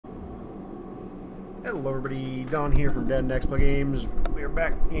Hello everybody, Don here from Dad and Expo Games. We are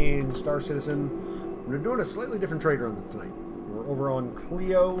back in Star Citizen. We're doing a slightly different trade run tonight. We're over on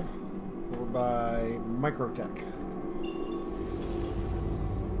Clio, over by Microtech.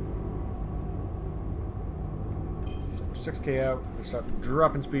 So we're 6K out, we start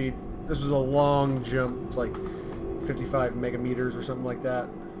dropping speed. This was a long jump, it's like 55 megameters or something like that.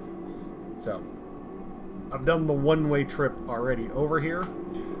 So, I've done the one-way trip already over here,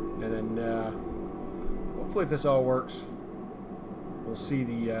 and then hopefully, if this all works, we'll see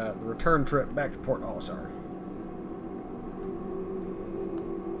the return trip back to Port Olisar.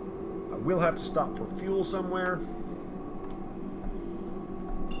 I will have to stop for fuel somewhere.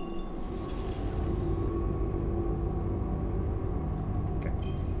 Okay,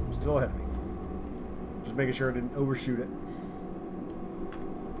 still ahead of me. Just making sure I didn't overshoot it.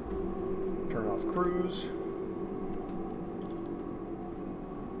 Turn off cruise.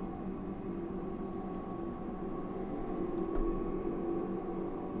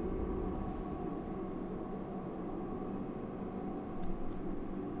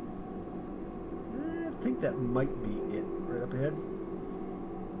 I think that might be it right up ahead.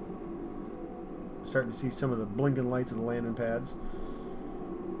 Starting to see some of the blinking lights of the landing pads.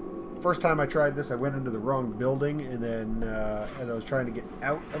 First time I tried this, I went into the wrong building, and then as I was trying to get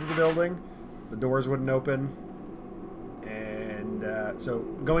out of the building, the doors wouldn't open, and so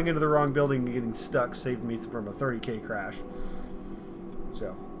going into the wrong building and getting stuck saved me from a 30K crash.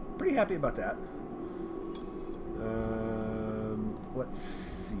 So, pretty happy about that. Let's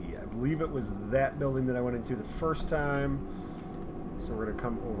see. I believe it was that building that I went into the first time. So we're going to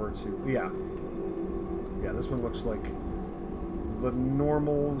come over to... Yeah, this one looks like the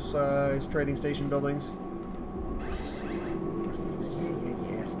normal size trading station buildings.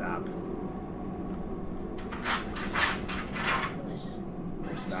 Yeah, stop.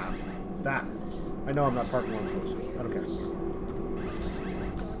 Stop. Stop. I know I'm not parking where I'm supposed to. I don't care.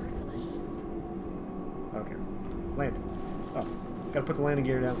 I don't care. Land. Oh, gotta put the landing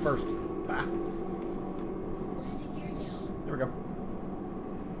gear down first. Ah. There we go.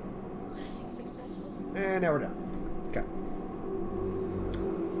 And now we're done. Okay.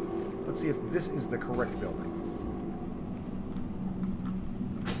 Let's see if this is the correct building.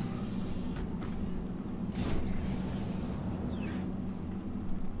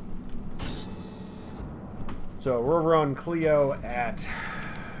 So we're over on Clio at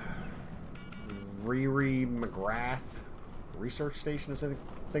Ryrie McGrath Research Station, is I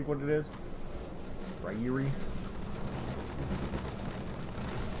think what it is. Ryrie.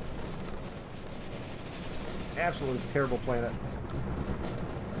 Absolutely terrible planet.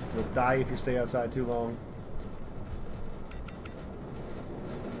 You'll die if you stay outside too long.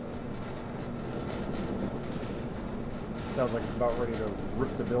 Sounds like it's about ready to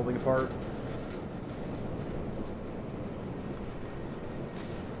rip the building apart.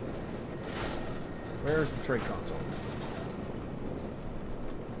 Where's the trade console?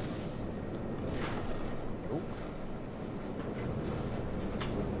 Nope.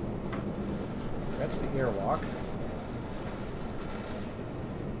 That's the airlock.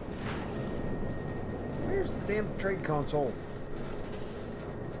 Where's the damn trade console?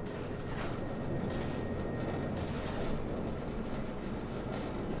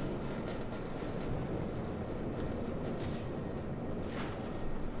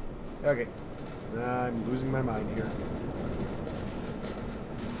 Okay. I'm losing my mind here.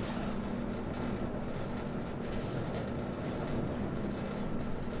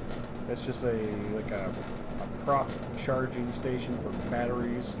 That's just a prop charging station for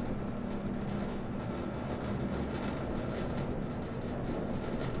batteries.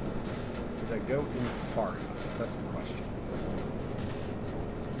 Did I go in far enough? That's the question.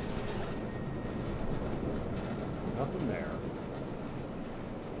 There's nothing there.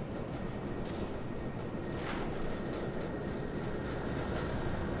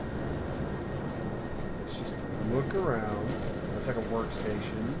 Look around. That's like a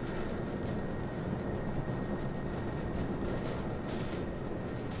workstation.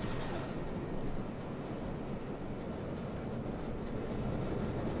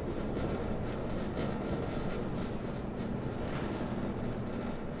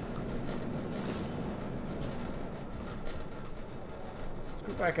 Let's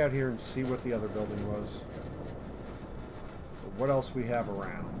go back out here and see what the other building was. Or what else we have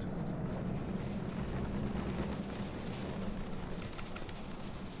around.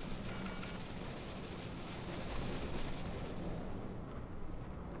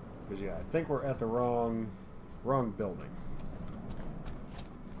 Because yeah, I think we're at the wrong building.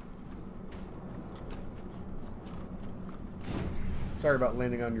 Sorry about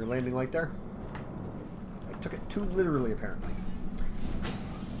landing on your landing light there. took it too literally, apparently.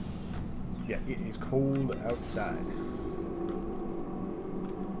 Yeah, it is cold outside.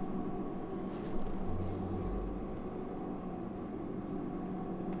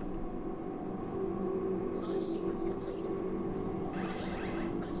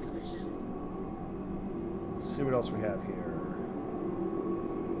 Let's see what else we have here.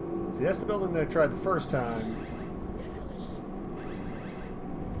 See, that's the building that I tried the first time.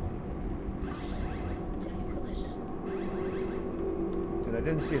 And I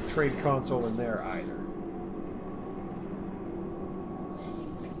didn't see a trade console in there either.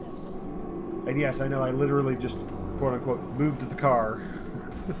 And yes, I know I literally just, quote-unquote, moved the car.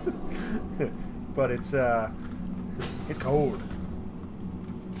 But it's cold.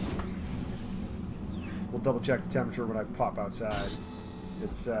 We'll double check the temperature when I pop outside.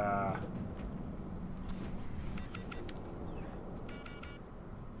 It's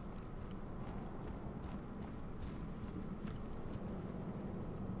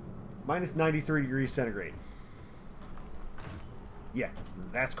minus 93 degrees centigrade. Yeah,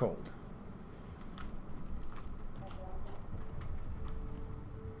 that's cold.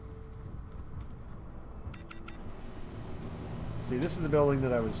 See, this is the building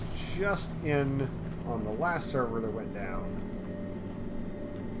that I was just in on the last server that went down.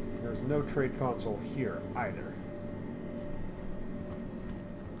 There's no trade console here either.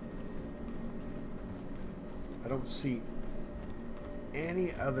 I don't see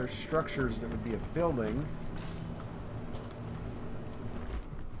any other structures that would be a building.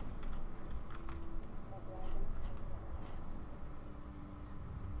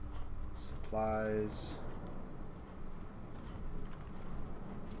 Supplies.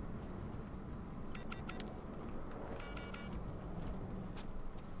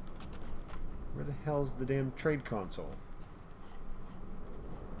 Where the hell's the damn trade console?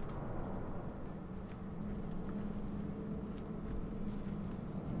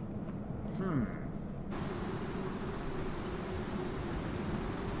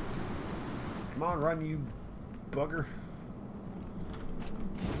 Come on, run, you bugger.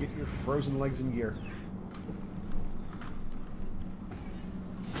 Get your frozen legs in gear.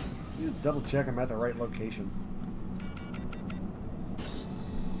 You double check I'm at the right location.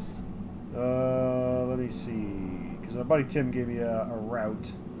 Let me see. Because my buddy Tim gave me a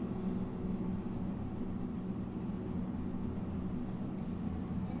route.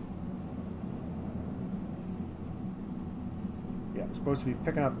 Yeah, I'm supposed to be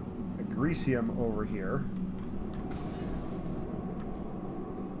picking up a Grecium over here.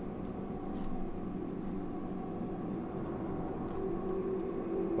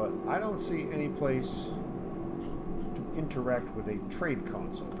 But I don't see any place to interact with a trade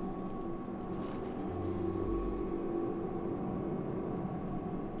console.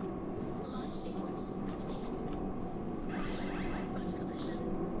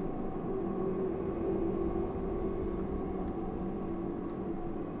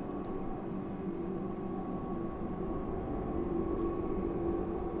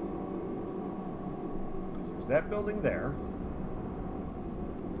 That building there.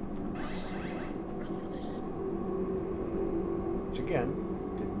 Which again,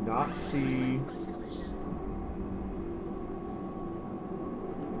 did not see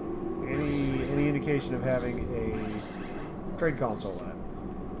any indication of having a trade console in it.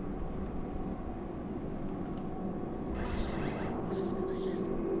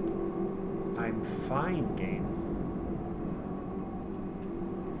 I'm fine, game.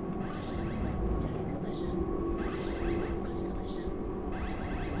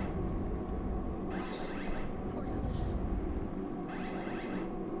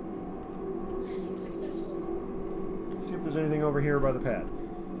 There's anything over here by the pad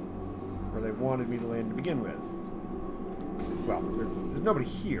where they wanted me to land to begin with. Well, there's nobody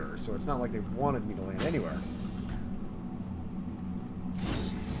here, so it's not like they wanted me to land anywhere.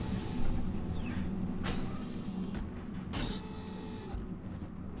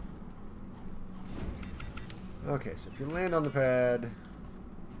 Okay, so if you land on the pad,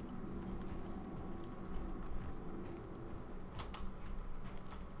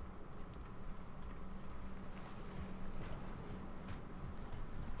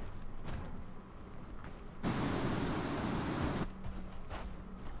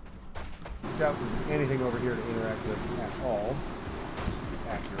 doubt there's anything over here to interact with at all.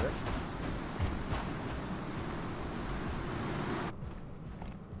 Accurate.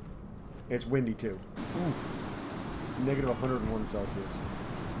 It's windy too. Ooh. Negative 101 Celsius.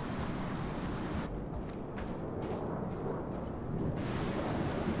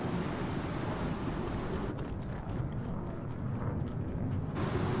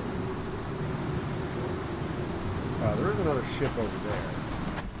 There is another ship over there.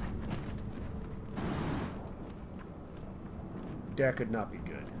 That could not be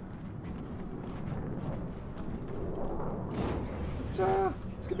good.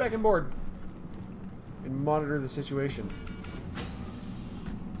 Let's get back on board and monitor the situation.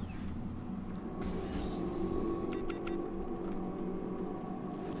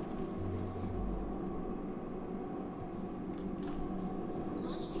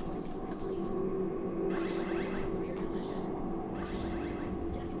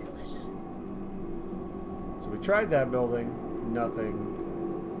 Tried that building, nothing.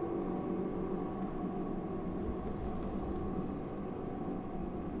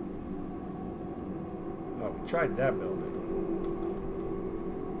 Oh, we tried that building.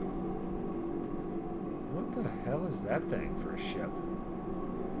 What the hell is that thing for a ship?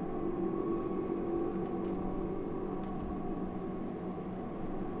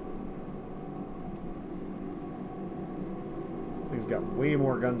 Thing's got way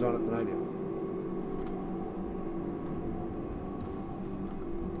more guns on it than I do.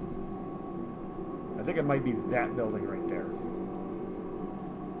 I think it might be that building right there.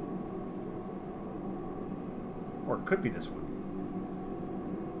 Or it could be this one.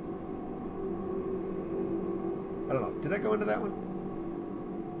 I don't know. Did I go into that one?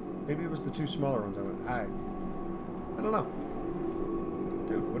 Maybe it was the two smaller ones I went. I don't know.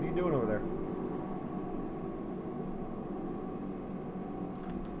 Dude, what are you doing over there?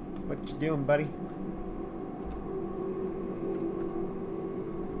 What you doing, buddy?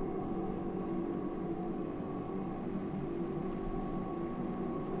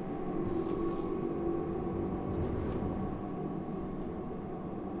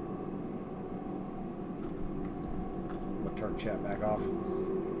 Turn chat back off.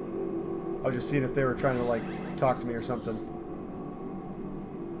 I was just seeing if they were trying to like talk to me or something.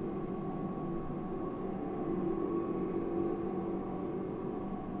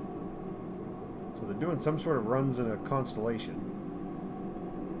 So they're doing some sort of runs in a constellation.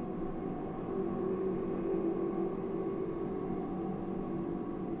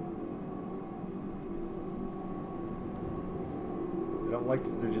 They don't like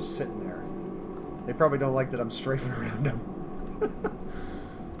that they're just sitting there. They probably don't like that I'm strafing around them.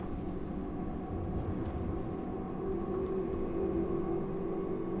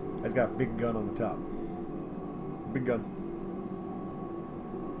 He's got a big gun on the top. Big gun.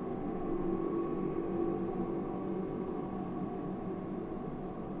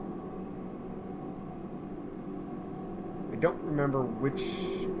 I don't remember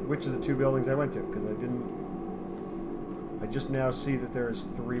which of the two buildings I went to, because I just now see that there's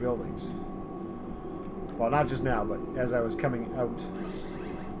 3 buildings. Well, not just now, but as I was coming out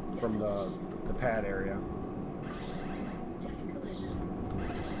from the pad area.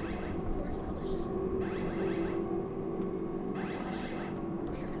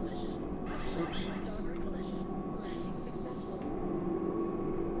 Oops.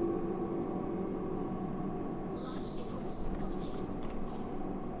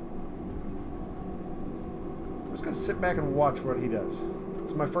 I'm just going to sit back and watch what he does.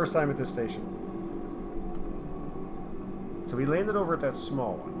 It's my first time at this station. So we landed over at that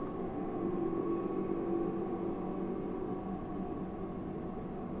small one.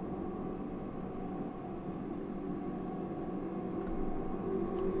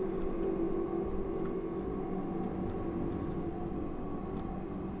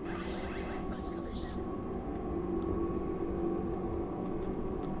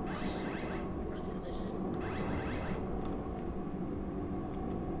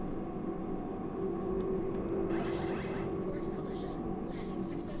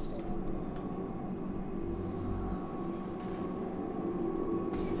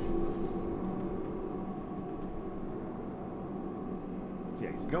 Yeah,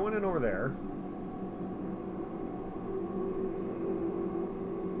 he's going in over there.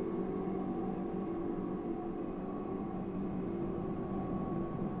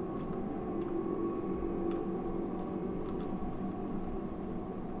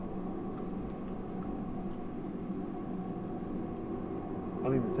 I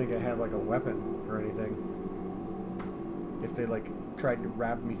don't even think I have like a weapon or anything. If they like tried to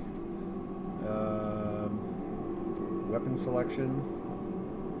grab me. Weapon selection.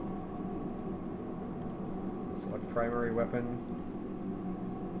 Select primary weapon.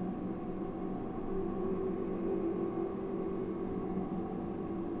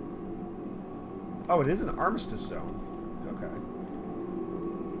 Oh, it is an armistice zone. Okay.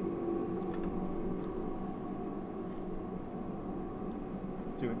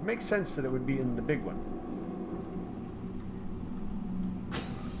 So it makes sense that it would be in the big one.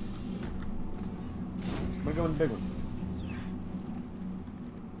 We go in the big one.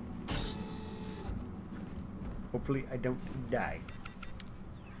 Hopefully I don't die.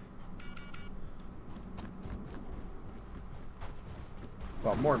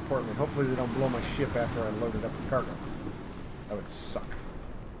 Well, more importantly, hopefully they don't blow my ship after I load it up with cargo. That would suck.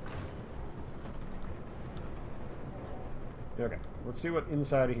 Okay, let's see what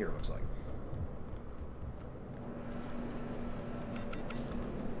inside of here looks like.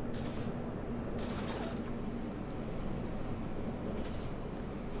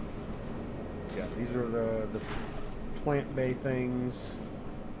 Yeah, these are the plant bay things.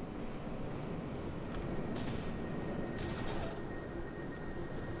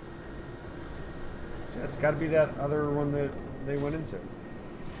 So it's got to be that other one that they went into. No,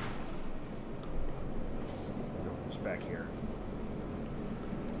 it's back here.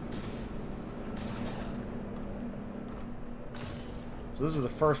 So this is the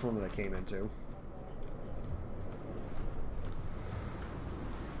first one that I came into.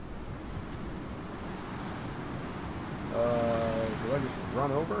 Do I just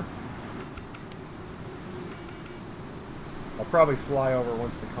run over? I'll probably fly over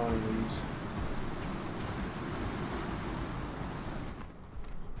once the Connie leaves.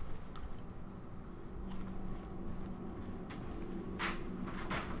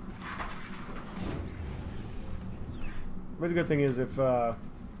 But the good thing is if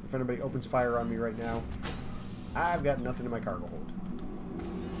anybody opens fire on me right now, I've got nothing in my cargo hold.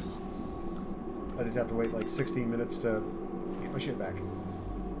 I just have to wait like 16 minutes to get my shit back.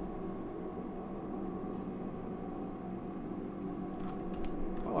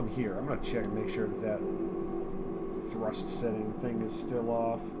 While I'm here, I'm going to check and make sure that thrust setting thing is still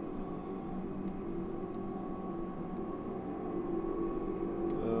off.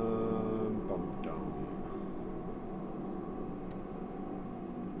 Bump down.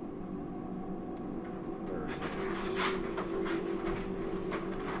 Where is it?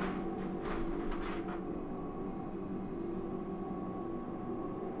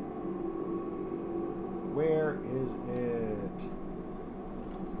 Where is it?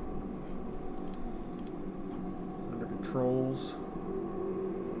 Under controls.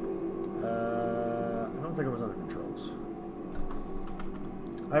 I don't think it was under controls.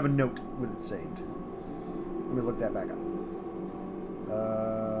 I have a note with it saved. Let me look that back up.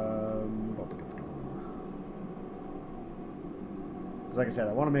 Like I said,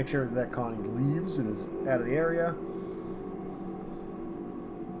 I want to make sure that Connie leaves and is out of the area.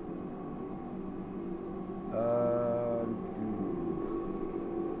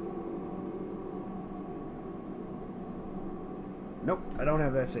 Nope, I don't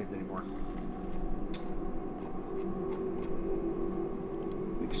have that saved anymore.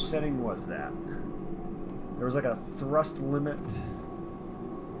 Which setting was that? There was like a thrust limit.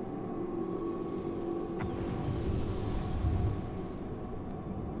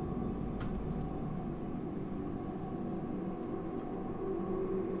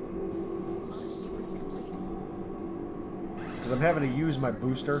 Because I'm having to use my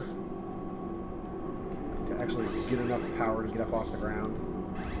booster to actually get enough power to get up off the ground.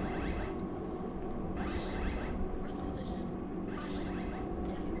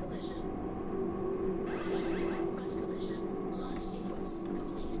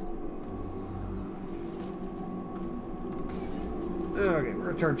 Okay, we're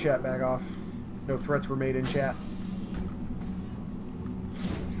going to turn chat back off. No threats were made in chat.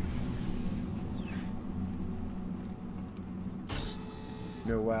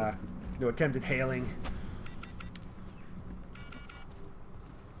 No attempted hailing.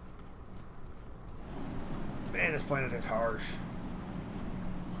 Man, this planet is harsh.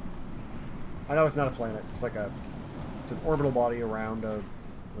 I know it's not a planet. It's like it's an orbital body around a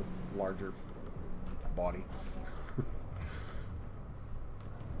larger body.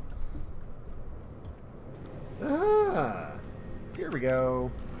 Ah, here we go.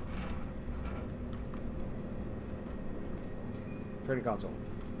 Trading console.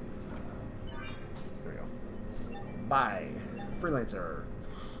 There we go. Buy. Freelancer.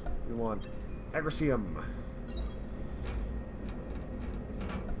 We want Agricium.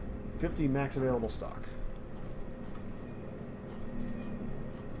 50 max available stock.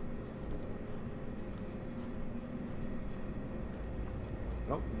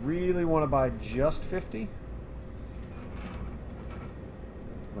 Don't really want to buy just 50.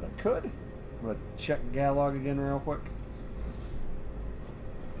 But I could. I'm going to check Galog again real quick.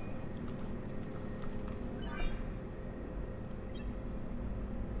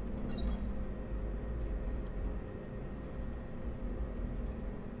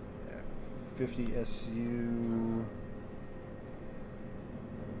 $50 SU.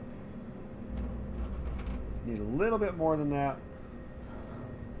 Need a little bit more than that.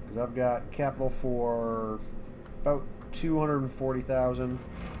 Because I've got capital for about 240,000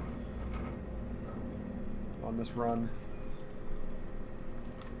 on this run.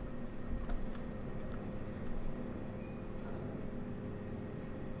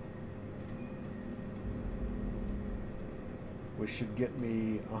 Which should get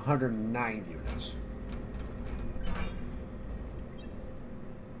me 109 units.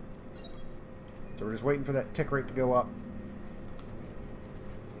 So we're just waiting for that tick rate to go up.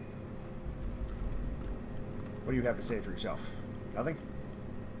 What do you have to say for yourself? Nothing?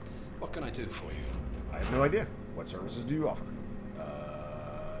 What can I do for you? I have no idea. What services do you offer?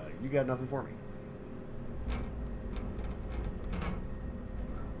 You got nothing for me.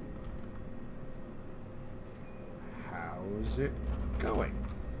 How's it going?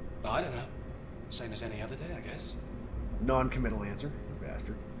 I don't know. Same as any other day, I guess. Non-committal answer, you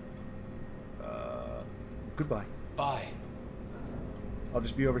bastard. Goodbye. Bye. I'll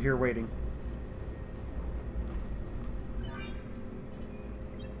just be over here waiting.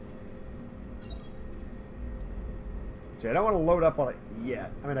 See, I don't want to load up on it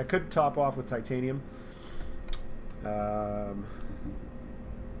yet. I mean, I could top off with titanium.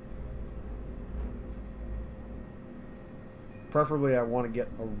 Preferably, I want to get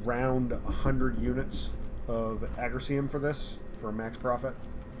around 100 units of Agricium for this, for a max profit.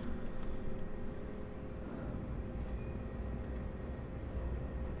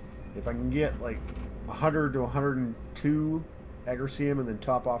 If I can get like 100 to 102 Agricium and then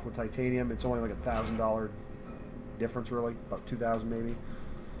top off with titanium, it's only like $1,000 difference, really, about 2,000 maybe.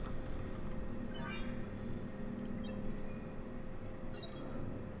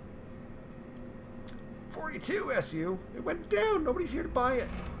 $42 SU. It went down. Nobody's here to buy it.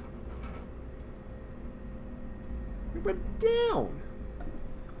 It went down.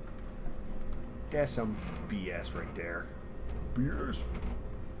 That's some BS right there. BS.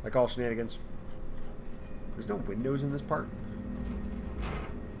 I call shenanigans. There's no windows in this part.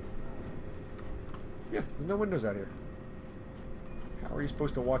 Yeah, there's no windows out here. How are you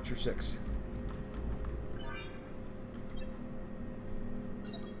supposed to watch your 6?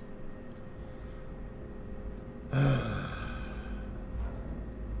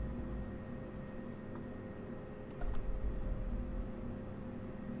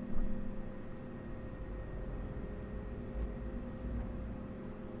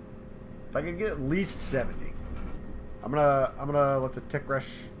 If I can get at least 70, I'm gonna let the tick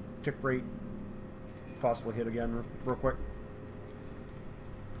rate possibly hit again real quick.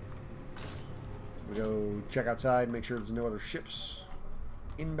 We go check outside, make sure there's no other ships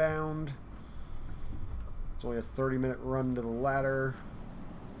inbound. It's only a 30-minute run to the ladder.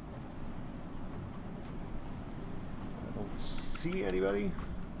 I don't see anybody.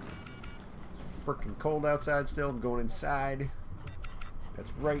 It's freaking cold outside still. I'm going inside.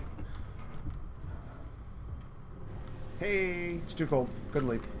 That's right. Hey, it's too cold. Couldn't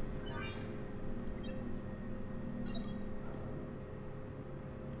leave.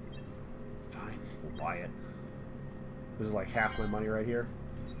 Fine, we'll buy it. This is like half my money right here.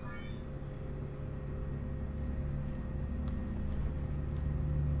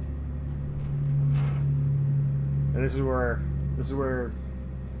 And this is where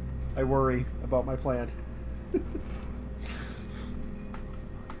I worry about my plan.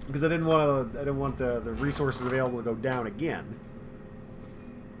 Because I didn't want the resources available to go down again.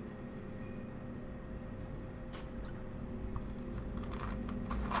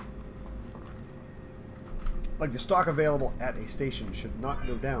 Like, the stock available at a station should not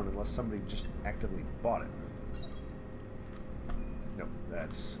go down unless somebody just actively bought it. No,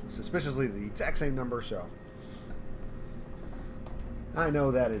 that's suspiciously the exact same number, so I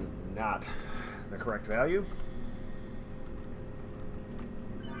know that is not the correct value.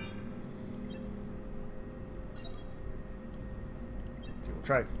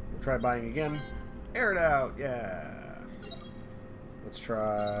 We'll try buying again. Air it out, yeah. Let's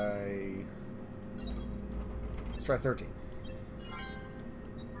try 13.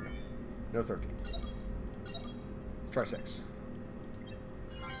 No 13. Let's try 6.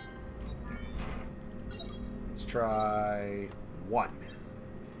 Let's try 1.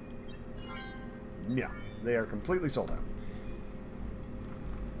 No, they are completely sold out.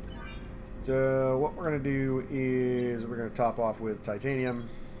 So what we're going to do is we're going to top off with titanium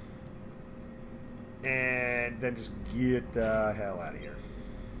and then just get the hell out of here.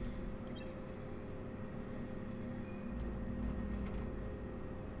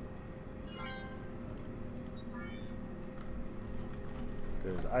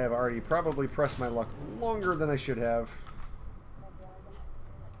 Because I have already probably pressed my luck longer than I should have.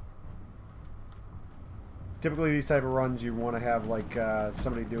 typically these type of runs you want to have like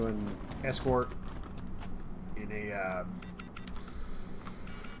somebody doing escort in a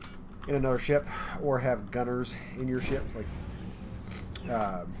in another ship, or have gunners in your ship. Like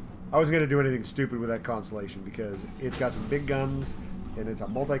I wasn't going to do anything stupid with that Constellation because it's got some big guns and it's a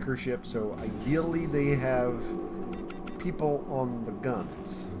multi-crew ship, so ideally they have people on the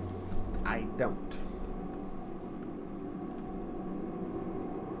guns. I don't.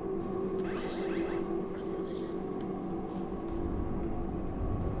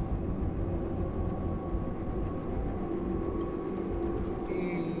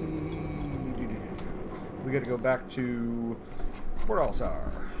 We got to go back to Port Alsar.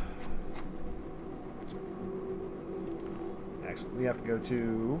 Excellent. We have to go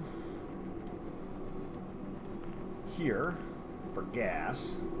to here for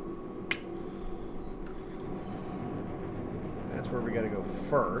gas. That's where we got to go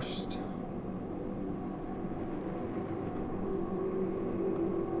first.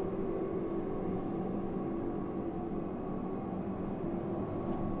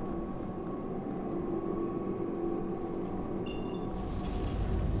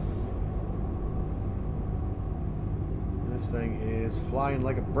 This thing is flying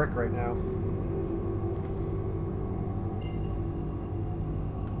like a brick right now.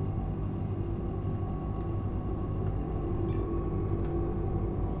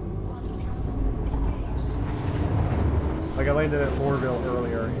 Like I landed at Lorville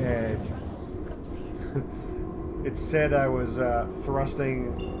earlier, and it said I was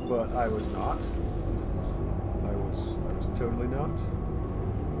thrusting, but I was not. I was totally not.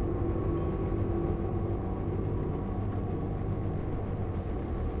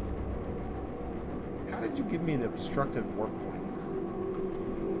 How did you give me an obstructed warp point?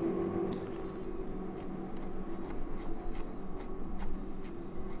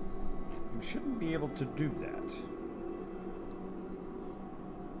 You shouldn't be able to do that.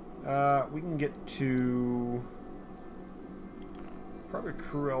 We can get to probably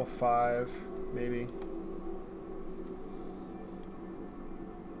Crew L5, maybe.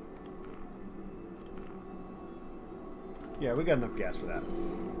 Yeah, we got enough gas for that.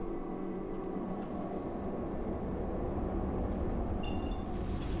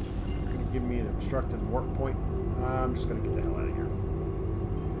 Gonna give me an obstructed warp point. I'm just gonna get the hell out of here.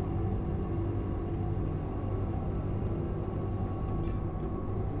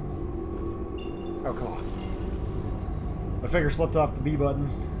 Oh, come on. My finger slipped off the B button,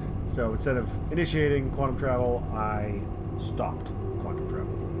 so instead of initiating quantum travel, I stopped quantum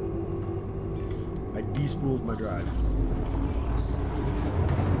travel. I despooled my drive.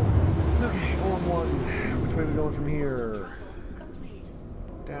 Okay, on one. Which way are we going from here?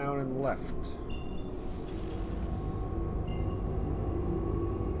 Down and left.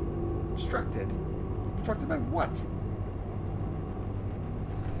 Obstructed? Obstructed by what?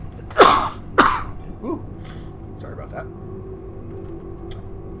 Ooh, sorry about that.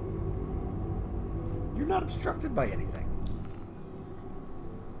 You're not obstructed by anything.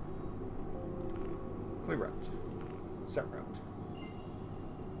 Clear route. Set route.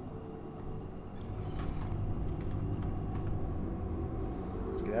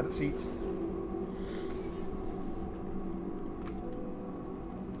 Let's get out of the seat.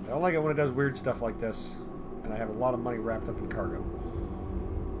 I don't like it when it does weird stuff like this, and I have a lot of money wrapped up in cargo.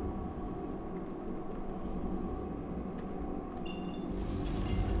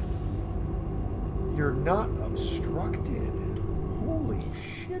 You're not obstructed. Holy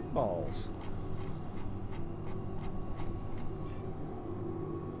shitballs.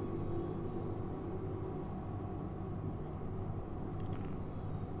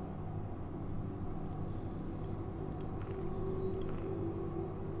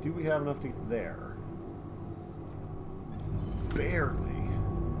 Do we have enough to get there? Barely.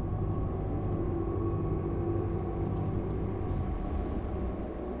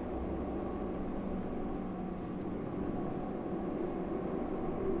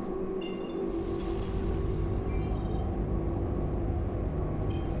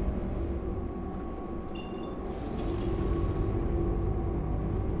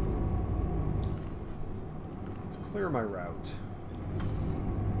 Clear my route.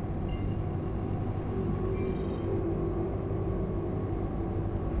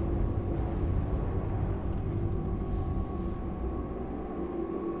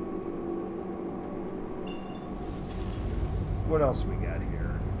 What else we got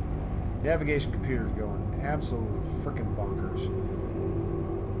here? Navigation computer's going absolutely frickin' bonkers.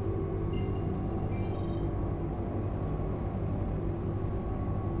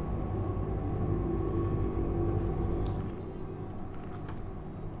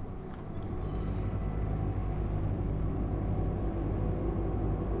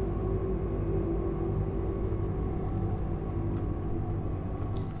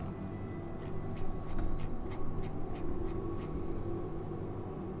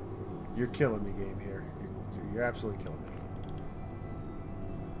 You're killing me, game here. You're absolutely killing me.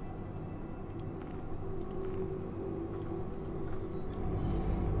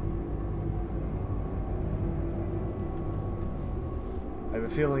 I have a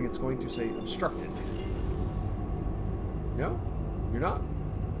feeling it's going to say obstructed. No? You're not?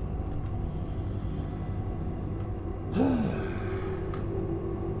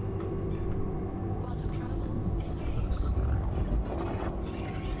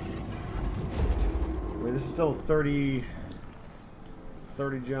 This is still 30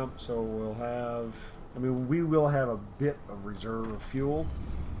 jump, so we'll have, I mean, we will have a bit of reserve of fuel.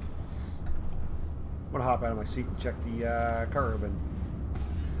 I'm gonna hop out of my seat and check the cargo bin.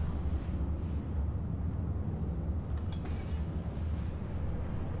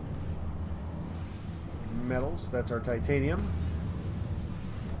 Metals, that's our titanium.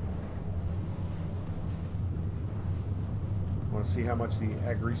 Want to see how much the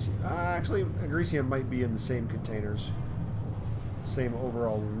agricium... actually, agricium might be in the same containers. Same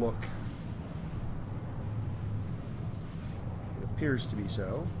overall look. It appears to be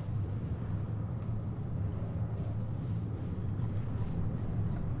so.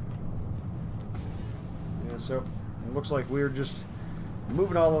 Yeah, so it looks like we're just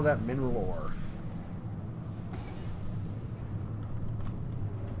moving all of that mineral ore.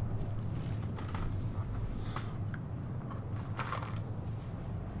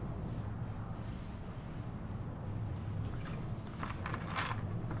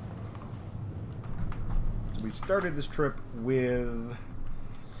 We started this trip with,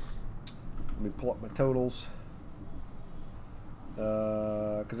 let me pull up my totals,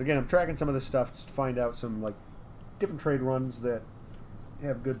 because again I'm tracking some of this stuff just to find out some like different trade runs that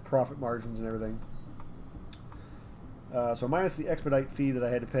have good profit margins and everything. So minus the expedite fee that I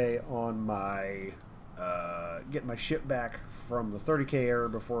had to pay on my getting my ship back from the 30K error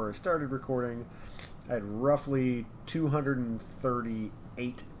before I started recording, I had roughly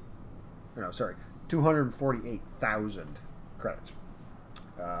 248, or no, sorry, 248,000 credits.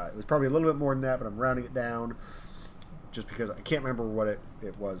 It was probably a little bit more than that, but I'm rounding it down just because I can't remember what it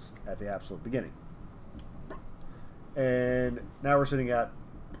was at the absolute beginning. And now we're sitting at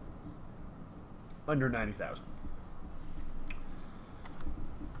under 90,000.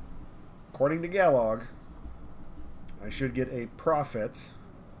 According to Galog, I should get a profit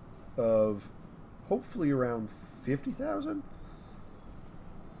of hopefully around 50,000.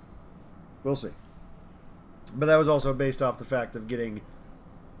 We'll see. But that was also based off the fact of getting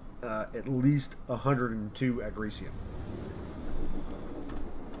at least 102 agricium.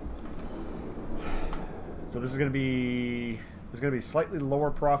 So this is going to be slightly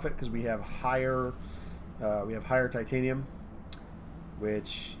lower profit because we have higher titanium,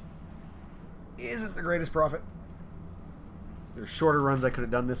 which isn't the greatest profit. There's shorter runs I could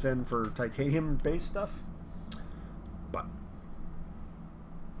have done this in for titanium-based stuff, but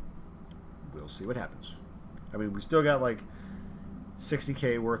we'll see what happens. I mean, we still got like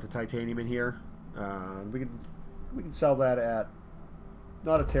 60K worth of titanium in here. We can sell that at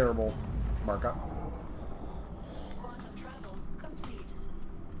not a terrible markup. Quantum travel complete.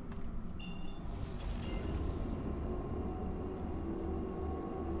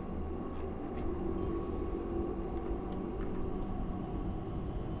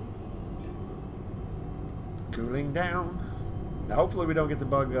 Cooling down. Now, hopefully we don't get the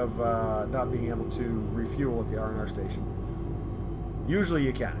bug of not being able to refuel at the R&R station. Usually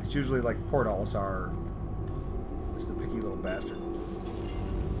you can. It's usually like Port Olisar. It's the picky little bastard.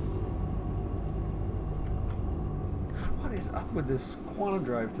 What is up with this quantum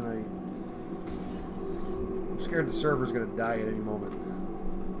drive tonight? I'm scared the server's going to die at any moment.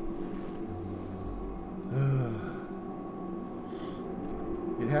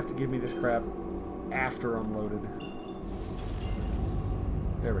 You'd have to give me this crap after unloaded.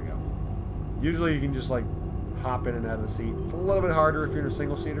 There we go. Usually you can just like hop in and out of the seat. It's a little bit harder if you're in a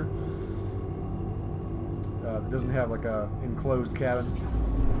single seater that doesn't have like a enclosed cabin.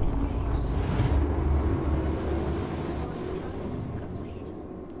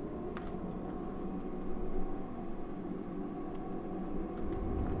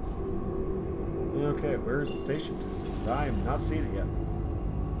 Okay, where is the station? I am not seeing it yet.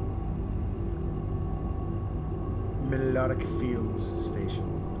 Melodic Fields Station.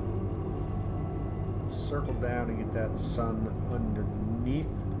 Circle down and get that sun underneath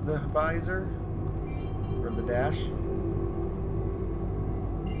the visor or the dash.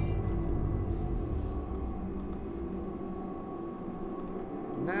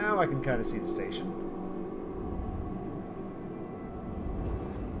 Now I can kind of see the station.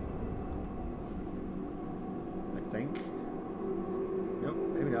 I think. Nope,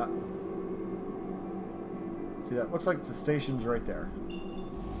 maybe not. See, that looks like the station's right there.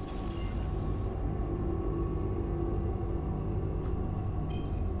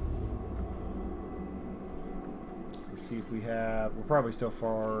 Let's see if we have... We're probably still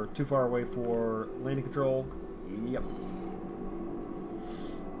too far away for landing control. Yep.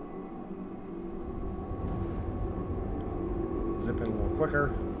 Zip in a little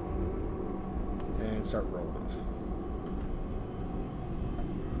quicker. And start rolling off.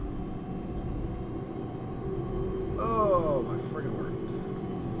 Oh, my friggin' word.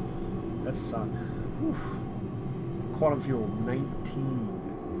 That's sun. Whew. Quantum fuel, 19.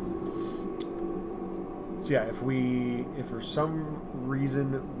 So yeah, if for some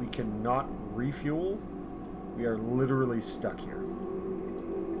reason we cannot refuel, we are literally stuck here.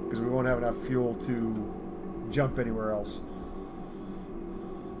 Because we won't have enough fuel to jump anywhere else.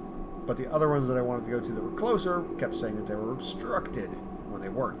 But the other ones that I wanted to go to that were closer kept saying that they were obstructed when they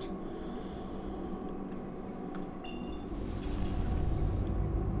weren't.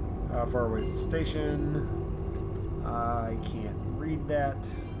 How far away is the station? I can't read that.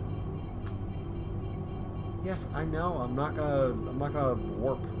 Yes, I know. I'm not gonna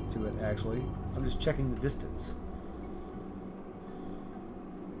warp to it. Actually, I'm just checking the distance.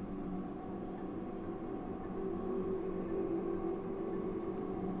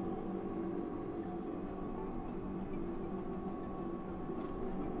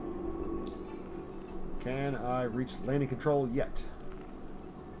 Can I reach landing control yet?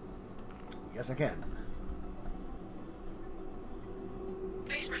 Yes, I can.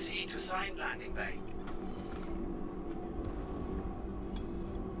 Please proceed to assigned landing bay.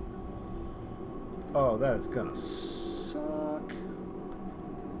 Oh, that is gonna suck.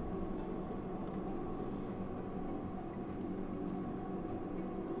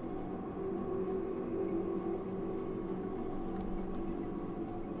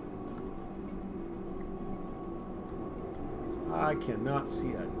 I cannot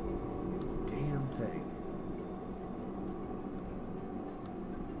see a damn thing.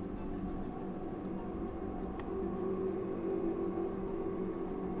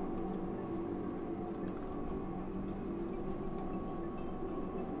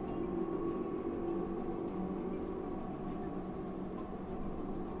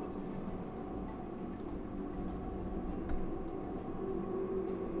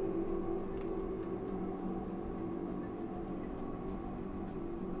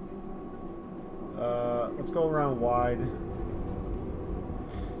 Let's go around wide.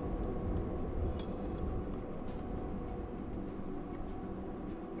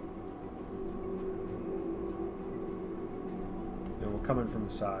 Then we'll come in from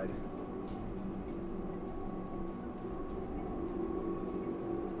the side.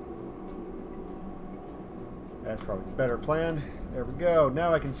 That's probably the better plan. There we go.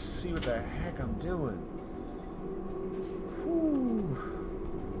 Now I can see what the heck I'm doing. Whew.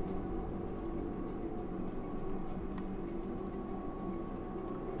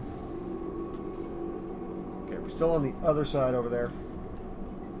 Okay, we're still on the other side over there.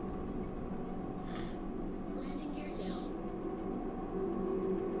 Landing gear down.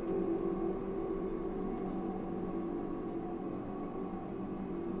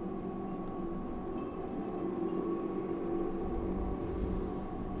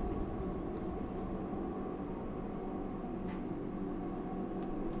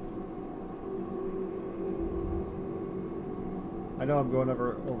 I know I'm going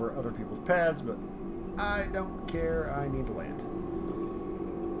over other people's pads, but I don't care. I need to land.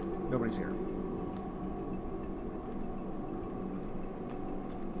 Nobody's here.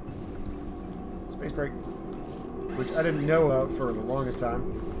 Space break, which I didn't know of for the longest time.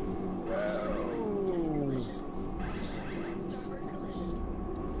 Whoa. Starboard collision.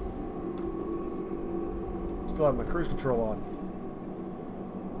 Still have my cruise control on.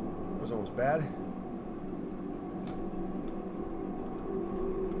 That was almost bad.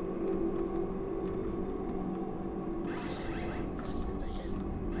 Front collision.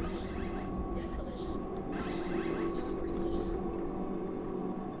 Deck collision. Starboard collision.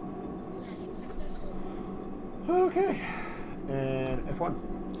 Landing successful. Okay, and F1.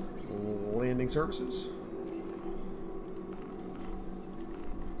 Landing services.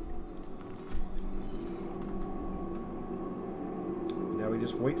 Now we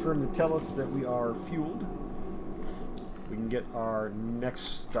just wait for him to tell us that we are fueled. We can get our next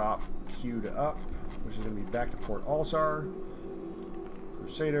stop queued up, which is going to be back to Port Olisar.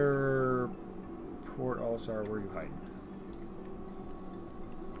 Crusader, Port Olisar, where are you hiding?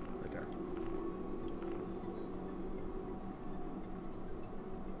 Right there.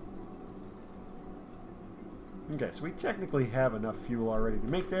 Okay, so we technically have enough fuel already to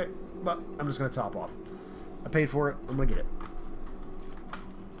make that, but I'm just going to top off. I paid for it. I'm gonna get it.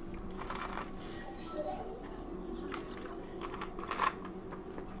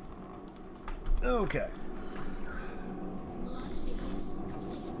 Okay. Launch sequence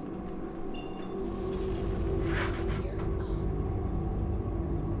complete. Gear up.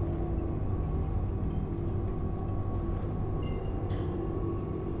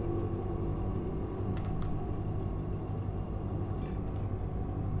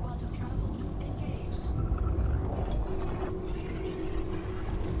 Quantum travel engaged.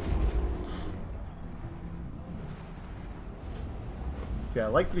 Yeah, I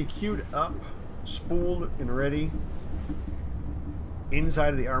like to be queued up, spooled, and ready inside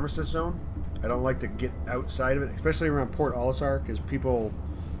of the armistice zone. I don't like to get outside of it, especially around Port Olisar, because people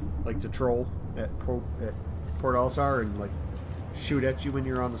like to troll at Port Olisar and like shoot at you when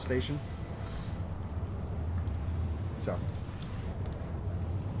you're on the station. So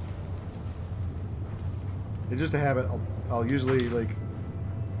it's just a habit. I'll usually like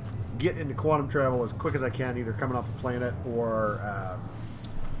get into quantum travel as quick as I can, either coming off a planet or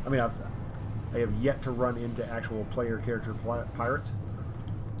I mean, I have yet to run into actual player character pirates.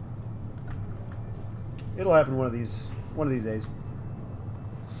 It'll happen one of these days.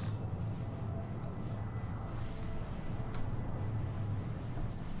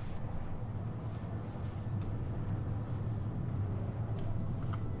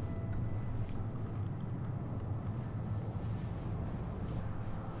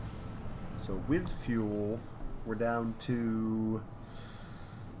 So with fuel, we're down to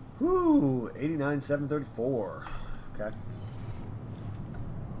 89,734. Okay.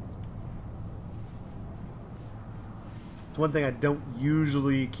 It's one thing I don't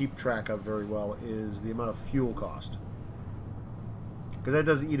usually keep track of very well is the amount of fuel cost, because that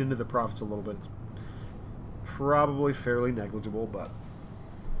does eat into the profits a little bit. It's probably fairly negligible, but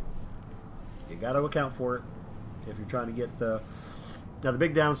you got to account for it if you're trying to get the. Now the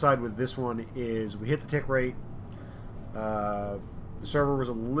big downside with this one is we hit the tick rate. The server was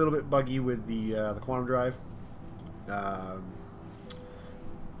a little bit buggy with the quantum drive,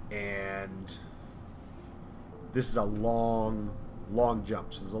 and this is a long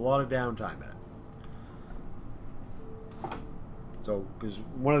jump, so there's a lot of downtime in it. So, because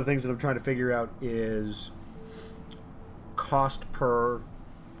one of the things that I'm trying to figure out is cost per,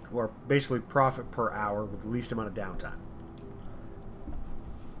 or basically profit per hour with the least amount of downtime.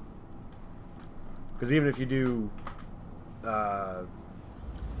 Because even if you do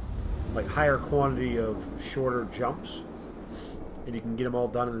like higher quantity of shorter jumps, and you can get them all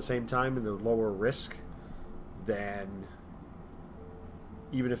done at the same time and the lower risk, then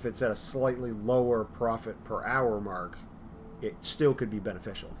even if it's at a slightly lower profit per hour mark, it still could be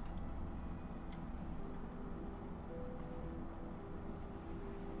beneficial.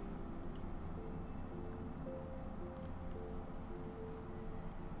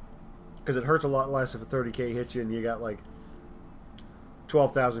 Because it hurts a lot less if a 30K hits you and you got like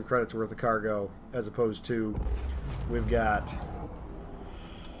 12,000 credits worth of cargo, as opposed to we've got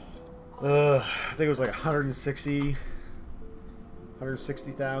I think it was like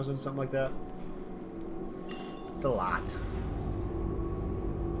 160,000, something like that. It's a lot.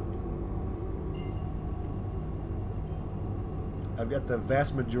 I've got the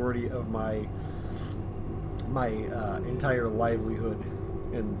vast majority of my entire livelihood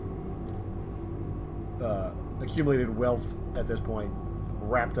and accumulated wealth at this point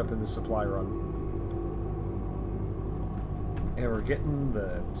wrapped up in the supply run, and we're getting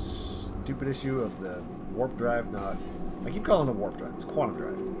the stupid issue of the warp drive. Not, I keep calling it a warp drive. It's quantum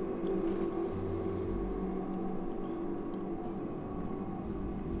drive.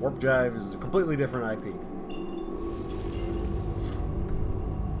 Warp drive is a completely different IP.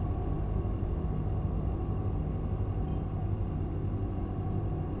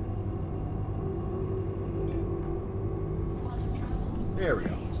 There we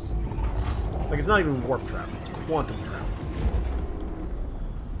go. Like, it's not even warp travel, it's quantum travel.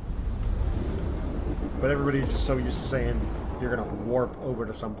 But everybody's just so used to saying you're gonna warp over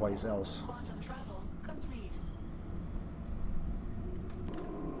to someplace else. Quantum travel complete.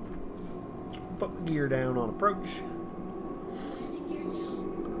 Put the gear down on approach. Landing gear down.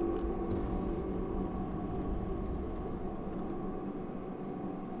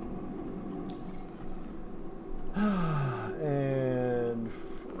 And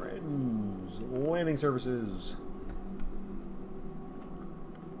friends, landing services.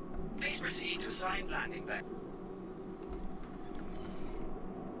 Please proceed to assigned landing bay.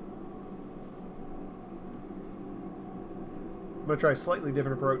 I'm gonna try a slightly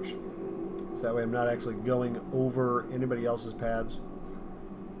different approach, so that way I'm not actually going over anybody else's pads.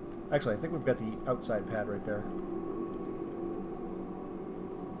 Actually, I think we've got the outside pad right there.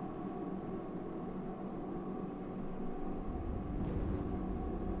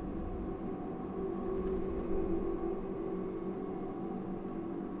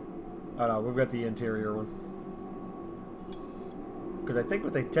 Oh no, we've got the interior one. Because I think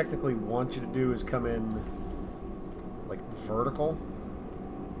what they technically want you to do is come in, like, vertical.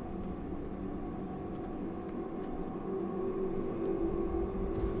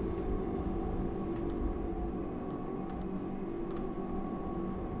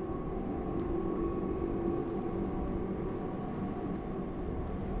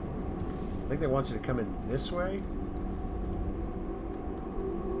 I think they want you to come in this way.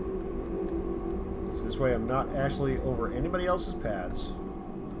 So this way I'm not actually over anybody else's pads.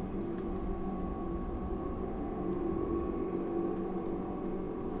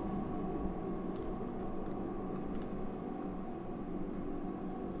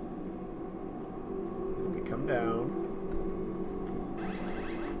 Then we come down.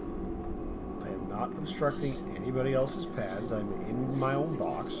 I am not obstructing anybody else's pads. I'm in my own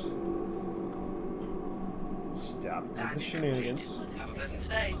box. Stop with the Landing shenanigans. complete. Have a pleasant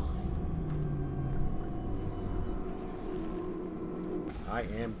stay. I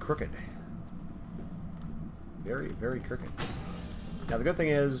am crooked. Very, very crooked. Now the good thing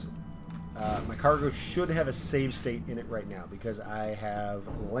is, my cargo should have a save state in it right now because I have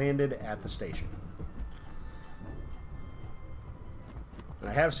landed at the station. And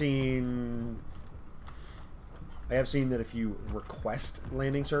I have seen that if you request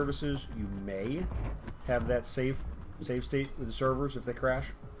landing services, you may have that save state with the servers if they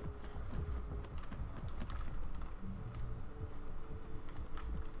crash.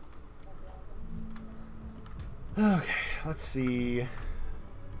 Okay, let's see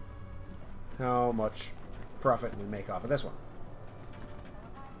how much profit we make off of this one.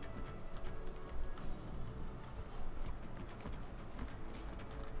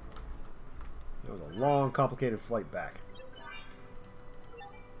 It was a long, complicated flight back.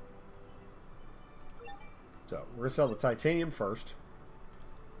 So, we're going to sell the titanium first.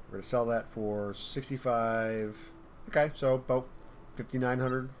 We're going to sell that for 65. Okay, so about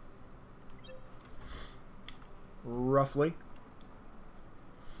 5,900. Roughly.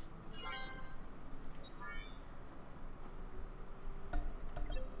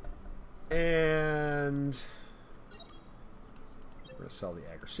 And we're going to sell the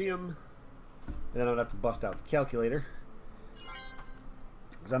Agricium. And then I don't have to bust out the calculator.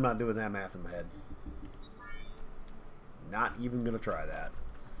 Because I'm not doing that math in my head. Not even going to try that.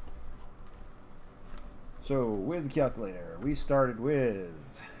 So, with the calculator, we started with...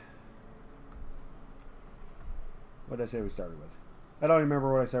 What did I say we started with? I don't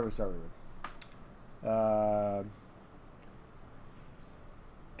remember what I said we started with.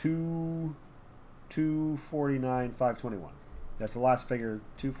 249,521. That's the last figure,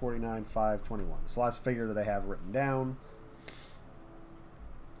 249,521. It's the last figure that I have written down.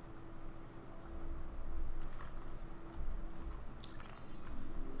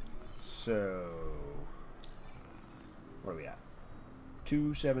 So, what are we at?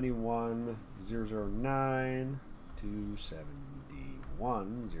 271,009.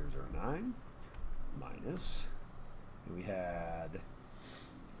 271,009 minus, and we had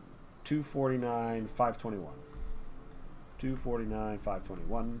 249,521.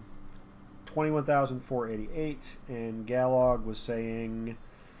 249,521. 21,488, and Galog was saying,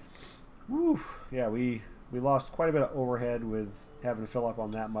 whew, yeah, we lost quite a bit of overhead with having to fill up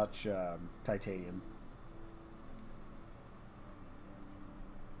on that much titanium.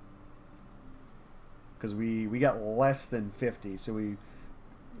 Because we got less than 50, so we,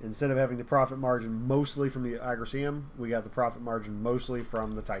 instead of having the profit margin mostly from the Agricium, we got the profit margin mostly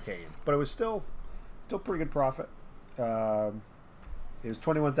from the titanium. But it was still pretty good profit. It was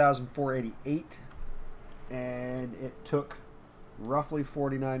 21,488, and it took roughly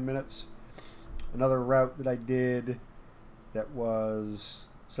 49 minutes. Another route that I did that was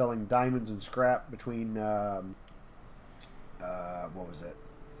selling diamonds and scrap between what was it?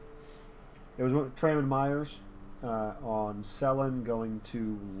 It was Tram and Myers on Selin going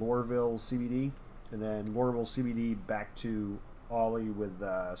to Lorville CBD, and then Lorville CBD back to Ollie with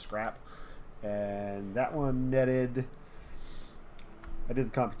scrap, and that one netted. I did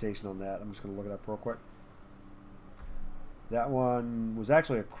the computation on that. I'm just going to look it up real quick. That one was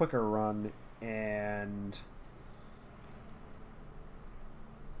actually a quicker run, and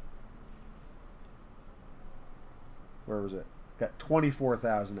where was it? Got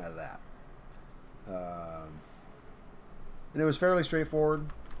 24,000 out of that. And it was fairly straightforward.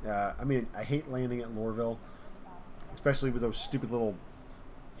 I mean, I hate landing at Lorville, especially with those stupid little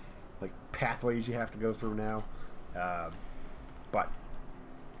like pathways you have to go through now. But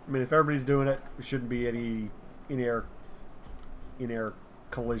I mean, if everybody's doing it, there shouldn't be any in-air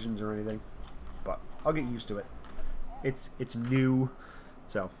collisions or anything. But I'll get used to it. It's new,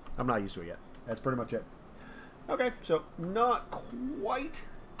 so I'm not used to it yet. That's pretty much it. Okay, so not quite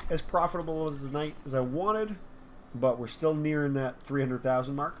as profitable as the night as I wanted, but we're still nearing that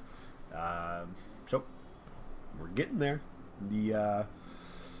 300,000 mark. So we're getting there. The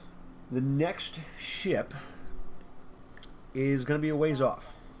next ship is going to be a ways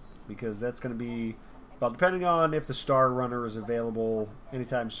off, because that's going to be, well, depending on if the Star Runner is available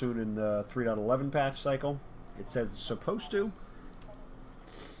anytime soon in the 3.11 patch cycle. It says it's supposed to.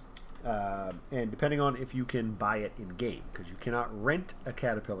 And depending on if you can buy it in-game, because you cannot rent a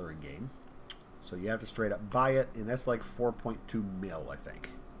Caterpillar in-game. So you have to straight up buy it, and that's like 4.2 mil, I think.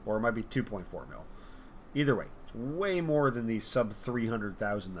 Or it might be 2.4 mil. Either way, it's way more than the sub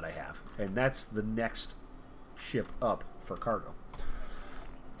 300,000 that I have. And that's the next ship up for cargo.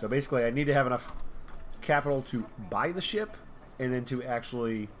 So basically, I need to have enough capital to buy the ship, and then to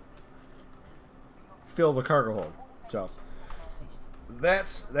actually fill the cargo hold. So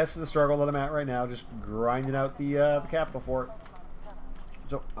that's the struggle that I'm at right now, just grinding out the capital for it.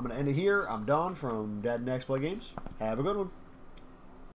 So I'm going to end it here. I'm Don from Dad and X Play Games. Have a good one.